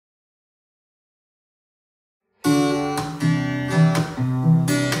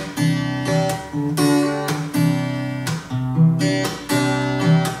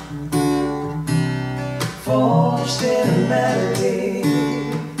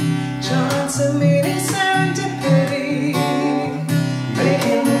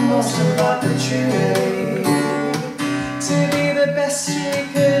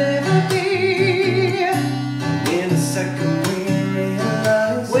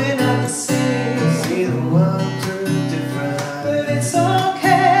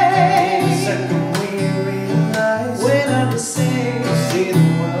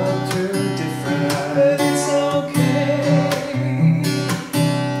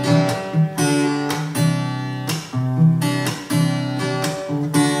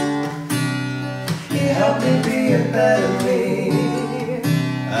readily.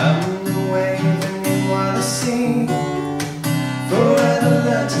 I'm the wave and you are the sea. Forever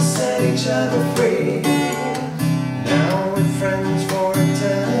learn to set each other free. Now we're friends for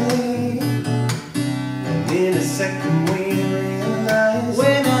eternity, and in a second we realize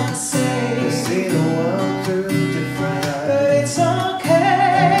we're not the same. We see the world through different eyes, but it's okay.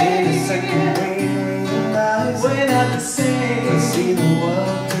 In a second we realize we're not the same. We see the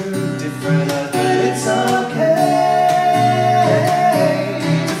world through different eyes, but it's okay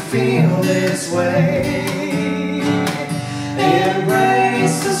to feel this way.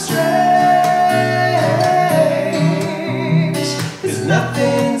 Embrace the strange, 'cause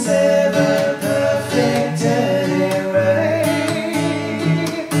nothing's ever perfect anyway.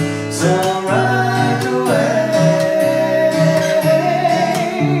 So ride away.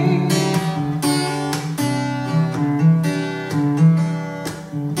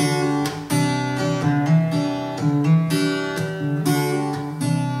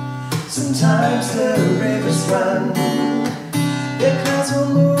 Sometimes the rivers run, the clouds will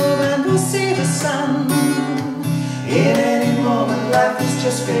move and we'll see the sun. In any moment life has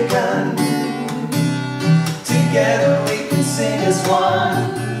just begun. Together we can sing as one,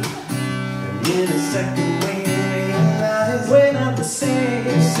 and in a second we realize we're not the same.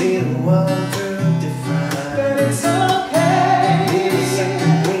 We see the world